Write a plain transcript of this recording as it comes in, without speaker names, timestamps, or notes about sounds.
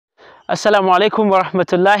Assalamu alaikum wa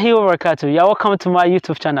rahmatullahi wa barakatuh. You're welcome to my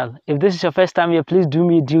YouTube channel. If this is your first time here, please do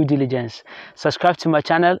me due diligence. Subscribe to my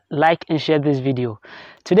channel, like and share this video.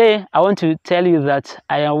 Today, I want to tell you that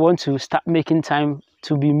I want to start making time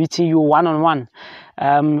to be meeting you one-on-one.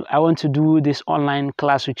 I want to do this online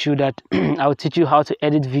class with you that I'll teach you how to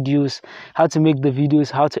edit videos, how to make the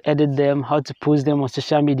videos, how to edit them, how to post them on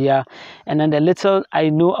social media. And then the little I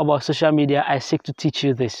know about social media, I seek to teach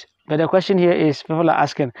you this. But the question here is, people are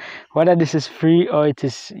asking whether this is free or it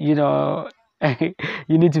is, you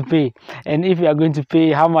need to pay. And if you are going to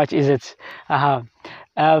pay, how much is it?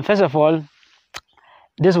 First of all,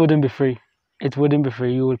 this wouldn't be free. It wouldn't be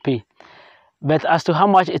free. You will pay. But as to how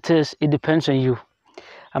much it is, it depends on you.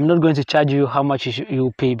 I'm not going to charge you how much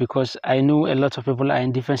you pay, because I know a lot of people are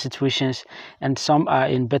in different situations and some are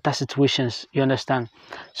in better situations. You understand?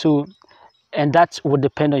 So, and that would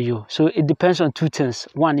depend on you. So it depends on two things: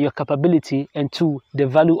 one, your capability, and two, the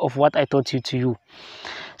value of what I taught you to you.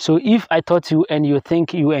 So if I taught you and you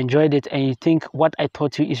think you enjoyed it and you think what I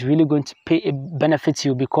taught you is really going to benefit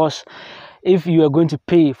you, because if you are going to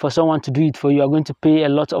pay for someone to do it for you, you are going to pay a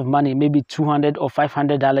lot of money, maybe $200 or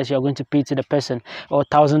 $500 you are going to pay to the person, or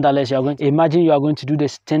 $1,000 you are going to imagine you are going to do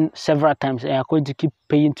this several times and you are going to keep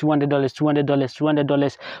paying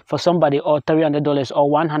 $200 for somebody, or $300 or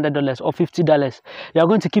 $100 or $50. You are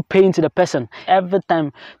going to keep paying to the person every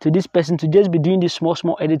time, to this person to just be doing this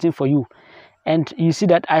small editing for you. And you see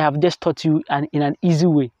that I have just taught you in an easy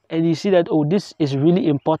way, and you see that, oh, this is really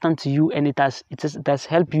important to you and it has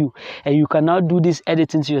helped you, and you can now do this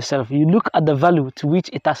editing to yourself. You look at the value to which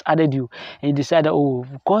it has added you, and you decide that, oh,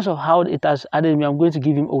 because of how it has added me, I'm going to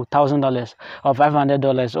give him, oh, $1,000 or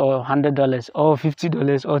 $500 or $100 or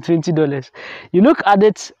 $50 or $20. You look at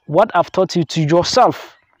it, what I've taught you, to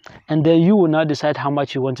yourself, and then you will now decide how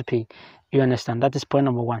much you want to pay. You understand? That is point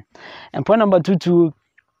number one. And point number two,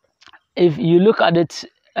 if you look at it,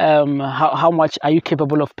 how much are you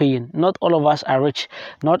capable of paying? Not all of us are rich.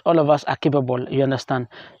 Not all of us are capable. You understand?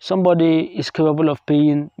 Somebody is capable of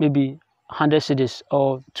paying maybe 100 cedis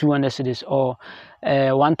or 200 cedis or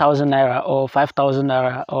 1,000 naira or 5,000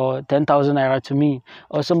 naira or 10,000 naira to me.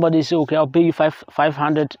 Or somebody say, okay, I'll pay you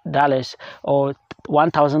 $500 or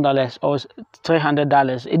 $1,000 or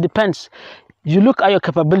 $300. It depends. You look at your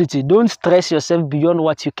capability. Don't stress yourself beyond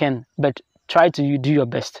what you can, but try to do your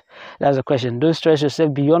best. That's the question. Don't stress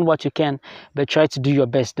yourself beyond what you can, but try to do your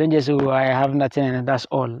best. Don't just say, oh, I have nothing and that's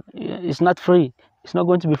all. It's not free. It's not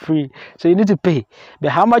going to be free. So you need to pay. But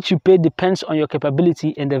how much you pay depends on your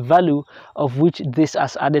capability and the value of which this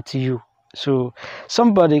has added to you. So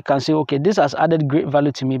somebody can say, okay, this has added great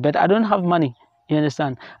value to me, but I don't have money. You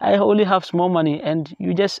understand? I only have small money, and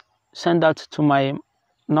you just send that to my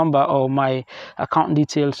number or my account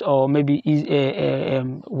details, or maybe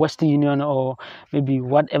Western Union, or maybe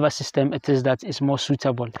whatever system it is that is more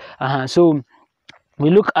suitable. So we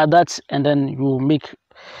look at that, and then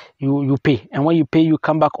you pay, and when you pay, you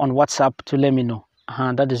come back on WhatsApp to let me know.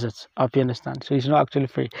 That is it. I hope you understand. So it's not actually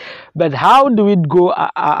free. But how do we go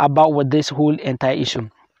about with this whole entire issue?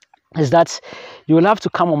 Is that you will have to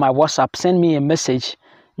come on my WhatsApp, send me a message.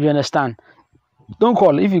 You understand? Don't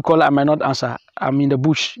call. If you call, I might not answer. I'm in the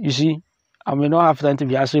bush, you see. I may not have time to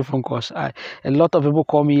be answering phone calls. A lot of people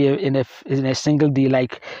call me in a single day.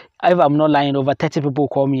 Like, if I'm not lying, over 30 people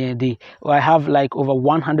call me in a day. Or I have like over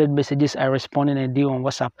 100 messages I respond in a day on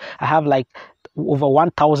WhatsApp. I have like over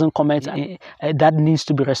 1,000 comments that needs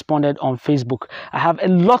to be responded on Facebook. I have a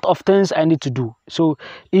lot of things I need to do. So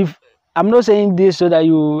if I'm not saying this so that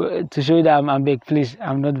to show you that I'm big, please.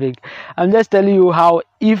 I'm not big. I'm just telling you how,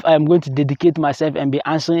 if I'm going to dedicate myself and be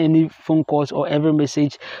answering any phone calls or every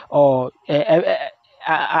message, or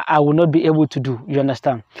I will not be able to do. You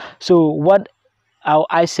understand? So what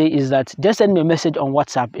I say is that just send me a message on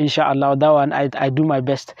WhatsApp. Inshallah, that one I do my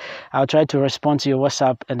best. I'll try to respond to your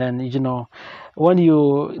WhatsApp, and then when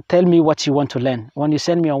you tell me what you want to learn, when you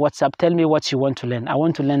send me on WhatsApp, tell me what you want to learn. I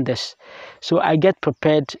want to learn this, so I get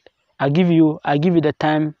prepared. I give you the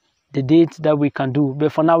time, the date that we can do.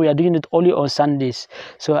 But for now, we are doing it only on Sundays.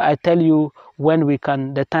 So I tell you when we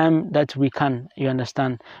can, the time that we can. You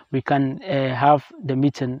understand? We can have the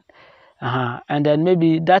meeting, and then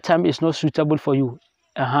maybe that time is not suitable for you.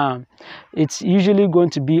 It's usually going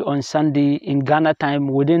to be on Sunday in Ghana time,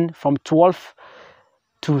 from 12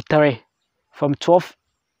 to 3, from 12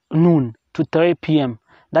 noon to 3 p.m.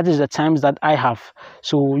 That is the times that I have.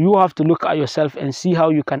 So you have to look at yourself and see how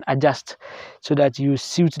you can adjust so that you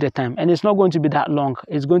suit the time. And it's not going to be that long.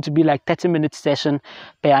 It's going to be like 30-minute session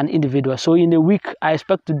per an individual. So in a week, I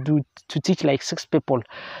expect to teach like 6 people.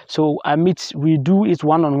 So we do it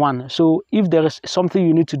one-on-one. So if there is something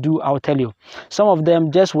you need to do, I'll tell you. Some of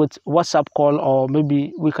them just with WhatsApp call, or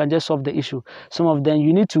maybe we can just solve the issue. Some of them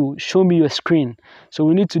you need to show me your screen. So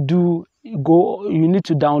we need to you need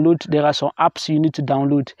to download. There are some apps you need to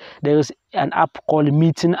download. There is an app called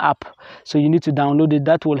Meeting app, so you need to download it.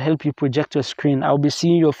 That will help you project your screen. I'll be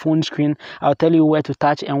seeing your phone screen. I'll tell you where to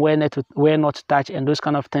touch and where not to touch, and those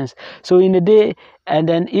kind of things. So in a day, and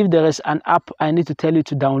then if there is an app I need to tell you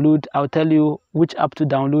to download, I'll tell you which app to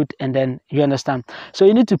download, and then you understand. So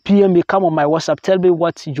you need to PM me, come on my WhatsApp, tell me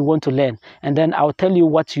what you want to learn, and then I'll tell you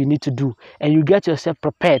what you need to do, and you get yourself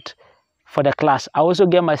prepared for the class. I also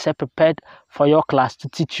get myself prepared for your class to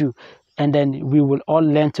teach you, and then we will all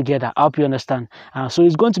learn together. I hope you understand. So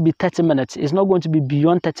it's going to be 30 minutes. It's not going to be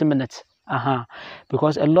beyond 30 minutes.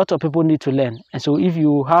 Because a lot of people need to learn. And so if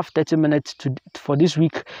you have 30 minutes for this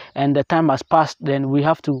week and the time has passed, then we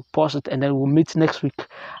have to pause it, and then we'll meet next week.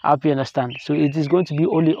 I hope you understand. So it is going to be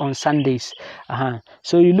only on Sundays.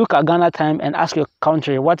 So you look at Ghana time and ask your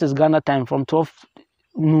country, what is Ghana time from 12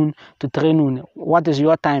 noon to 3 noon? What is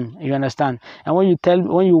your time? You understand? And when you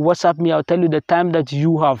WhatsApp me, I'll tell you the time that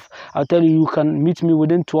you have. I'll tell you can meet me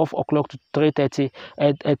within 12 o'clock to 3:30,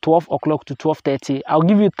 at 12 o'clock to 12:30. I'll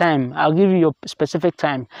give you time. I'll give you your specific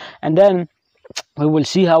time, and then we will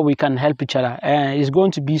see how we can help each other. It's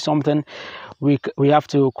going to be something we have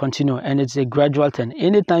to continue, and it's a gradual thing.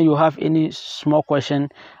 Anytime you have any small question,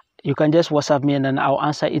 you can just WhatsApp me, and then I'll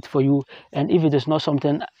answer it for you. And if it is not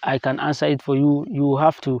something I can answer it for you, you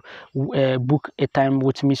have to book a time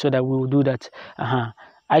with me so that we will do that.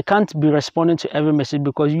 I can't be responding to every message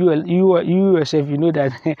because you yourself, you know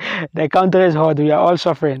that the country is hard. We are all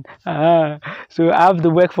suffering. So I have to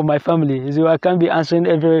work for my family. So I can't be answering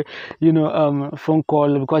every phone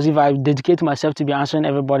call, because if I dedicate myself to be answering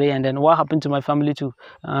everybody, and then what happened to my family too,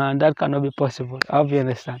 that cannot be possible. I hope you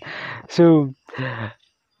understand. So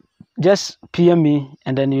just PM me,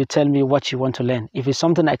 and then you tell me what you want to learn. If it's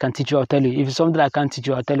something I can teach you, I'll tell you. If it's something I can't teach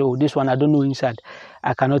you, I'll tell you, oh, this one I don't know inside.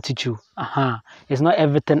 I cannot teach you. It's not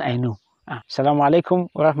everything I know. Assalamu alaikum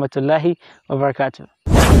wa rahmatullahi wa barakatuh.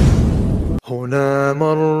 هنا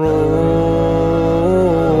مروا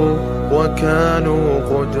وكانوا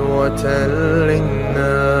قدوة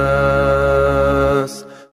للناس.